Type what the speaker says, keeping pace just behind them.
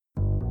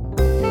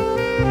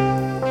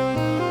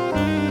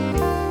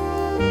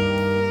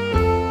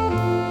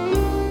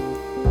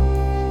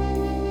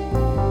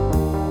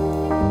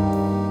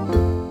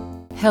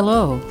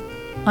Hello,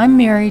 I'm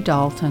Mary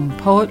Dalton,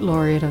 Poet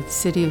Laureate of the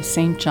City of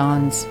St.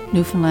 John's,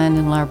 Newfoundland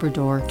and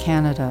Labrador,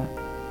 Canada.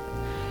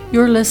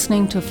 You're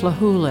listening to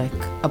Flahulik,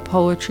 a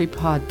poetry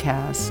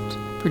podcast,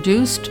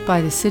 produced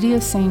by the City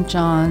of St.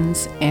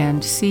 John's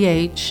and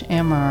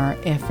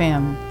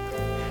CHMR-FM.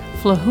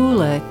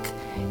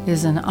 Flahulik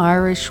is an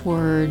Irish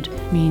word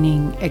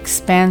meaning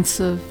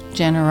expansive,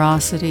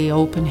 generosity,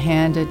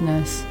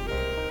 open-handedness.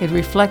 It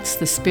reflects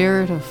the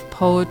spirit of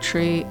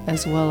poetry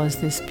as well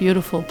as this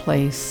beautiful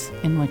place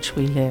in which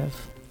we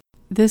live.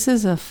 This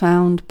is a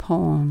found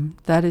poem.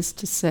 That is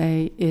to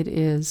say, it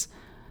is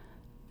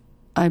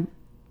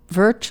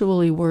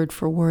virtually word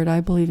for word, I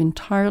believe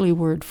entirely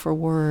word for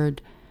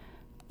word,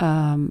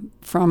 from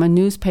a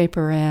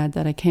newspaper ad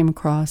that I came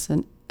across,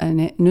 a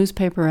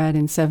newspaper ad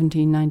in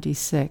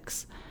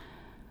 1796.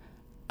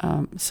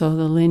 So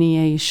the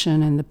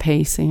lineation and the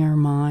pacing are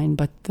mine,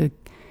 but the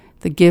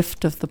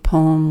gift of the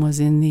poem was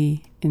in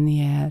the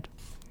ad.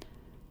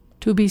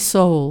 To be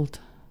sold.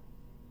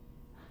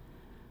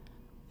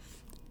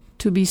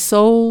 To be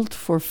sold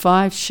for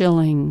 5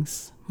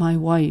 shillings, my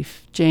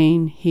wife,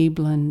 Jane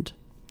Hebland.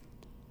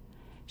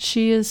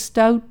 She is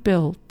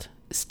stout-built,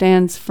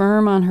 stands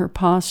firm on her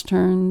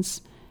posterns,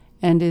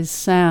 and is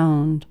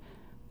sound,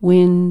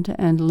 wind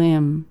and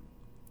limb.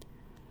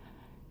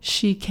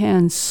 She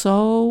can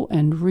sow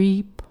and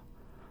reap,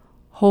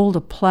 hold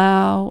a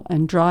plough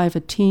and drive a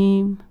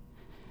team.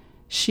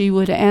 She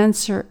would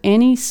answer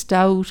any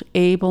stout,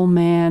 able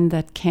man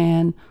that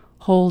can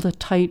hold a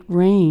tight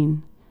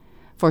rein,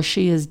 for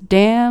she is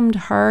damned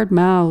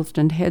hard-mouthed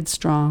and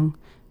headstrong,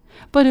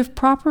 but if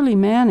properly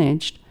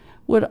managed,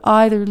 would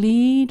either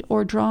lead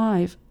or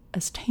drive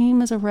as tame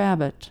as a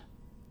rabbit.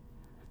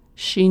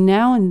 She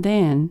now and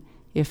then,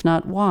 if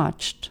not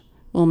watched,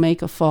 will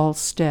make a false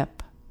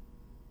step.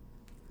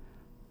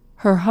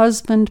 Her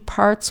husband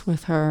parts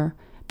with her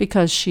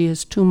because she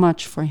is too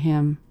much for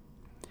him.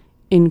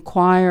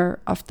 Inquire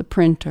of the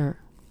printer.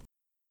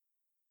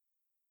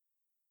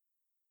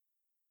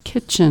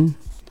 Kitchen.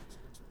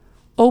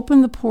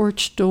 Open the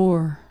porch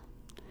door.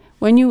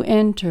 When you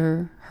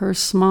enter, her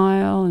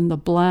smile and the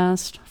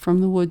blast from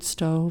the wood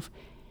stove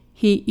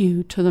heat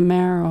you to the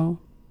marrow.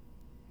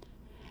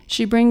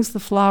 She brings the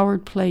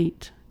flowered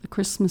plate, the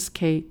Christmas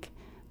cake,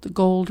 the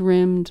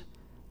gold-rimmed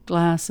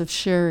glass of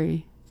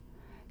sherry.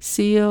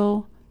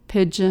 Seal,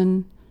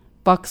 pigeon,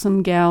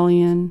 buxom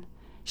galleon,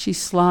 she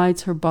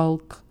slides her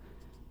bulk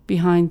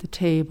behind the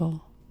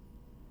table.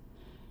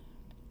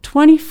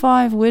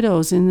 25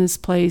 widows in this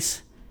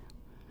place.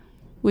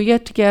 We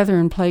get together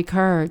and play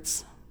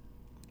cards.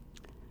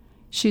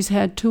 She's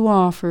had 2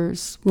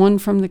 offers, one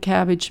from the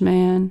cabbage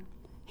man.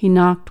 He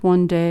knocked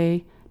one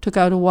day, took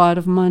out a wad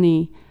of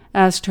money,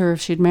 asked her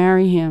if she'd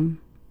marry him.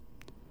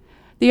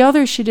 The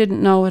other she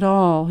didn't know at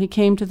all. He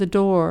came to the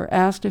door,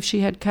 asked if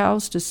she had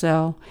cows to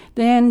sell.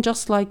 Then,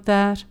 just like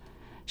that,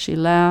 she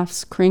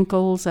laughs,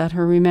 crinkles at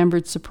her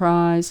remembered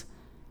surprise,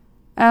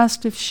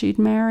 asked if she'd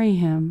marry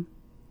him.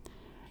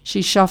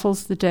 She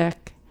shuffles the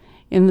deck.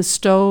 In the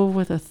stove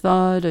with a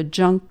thud, a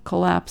junk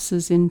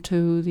collapses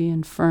into the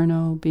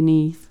inferno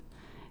beneath.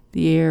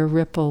 The air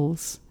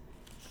ripples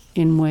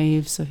in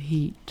waves of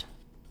heat.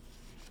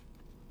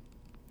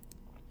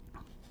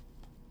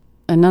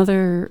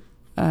 Another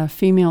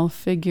female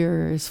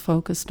figure is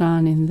focused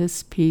on in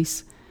this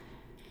piece,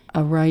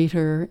 a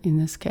writer in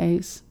this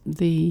case.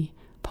 The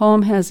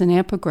poem has an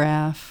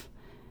epigraph,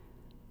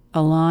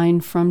 a line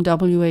from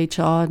W.H.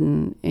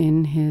 Auden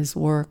in his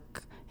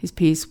work, his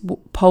piece,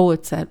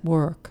 Poets at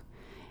Work.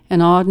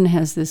 And Auden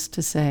has this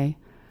to say: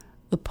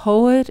 the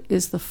poet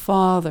is the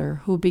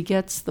father who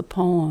begets the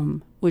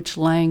poem which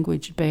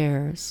language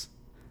bears.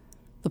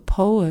 The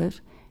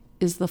poet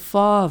is the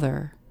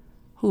father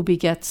who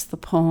begets the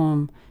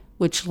poem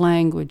which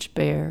language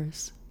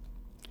bears.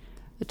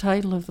 The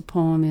title of the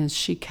poem is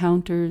She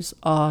Counters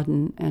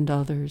Auden and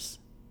Others.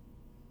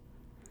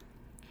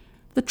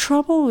 The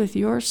trouble with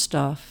your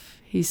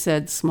stuff, he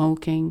said,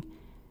 smoking,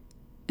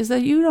 is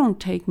that you don't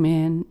take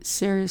men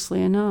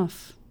seriously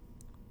enough.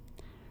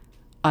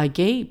 I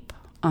gape.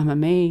 I'm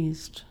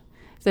amazed.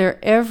 They're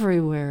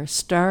everywhere,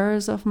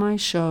 stars of my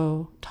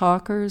show,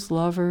 talkers,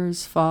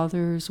 lovers,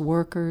 fathers,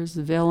 workers,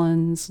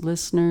 villains,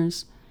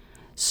 listeners.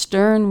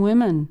 Stern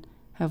women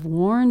have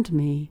warned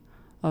me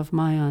of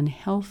my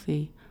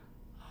unhealthy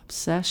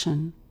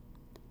obsession.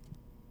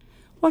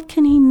 What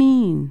can he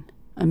mean?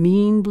 A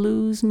mean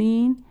blues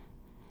mean?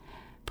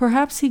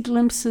 Perhaps he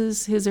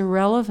glimpses his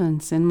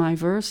irrelevance in my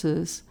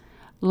verses.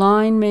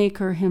 Line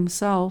maker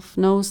himself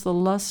knows the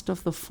lust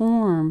of the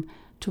form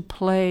to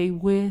play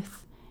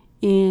with,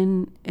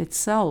 in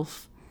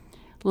itself.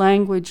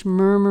 Language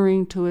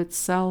murmuring to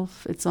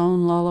itself its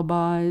own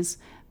lullabies,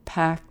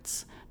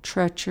 pacts,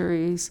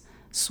 treacheries,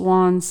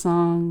 swan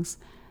songs,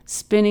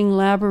 spinning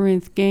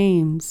labyrinth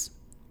games.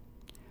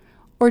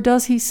 Or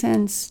does he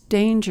sense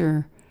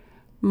danger,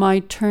 my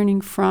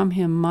turning from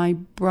him, my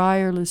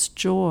briarless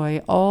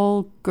joy,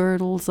 all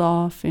girdles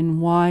off in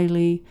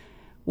wily,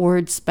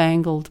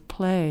 word-spangled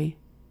play?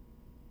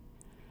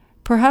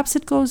 Perhaps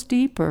it goes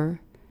deeper.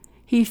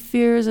 He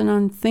fears an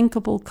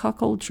unthinkable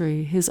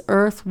cuckoldry, his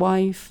earth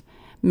wife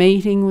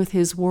mating with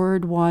his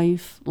word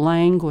wife,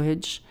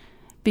 language,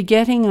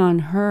 begetting on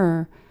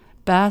her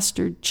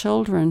bastard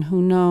children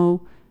who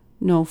know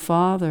no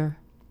father.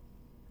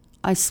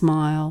 I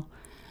smile,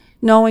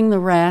 knowing the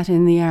rat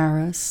in the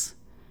arras.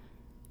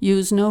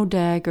 Use no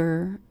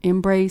dagger,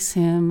 embrace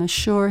him,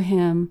 assure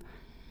him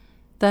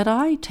that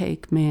I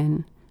take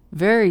Min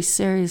very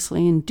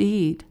seriously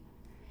indeed,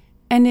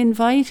 and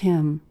invite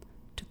him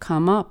to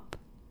come up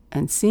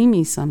and see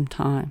me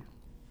sometime.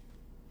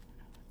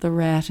 The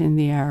rat in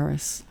the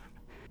arras,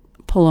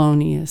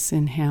 Polonius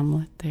in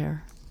Hamlet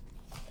there.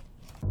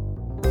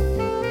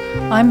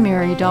 I'm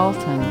Mary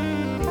Dalton.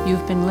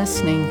 You've been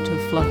listening to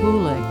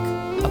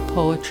Flahulik, a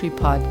poetry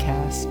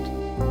podcast.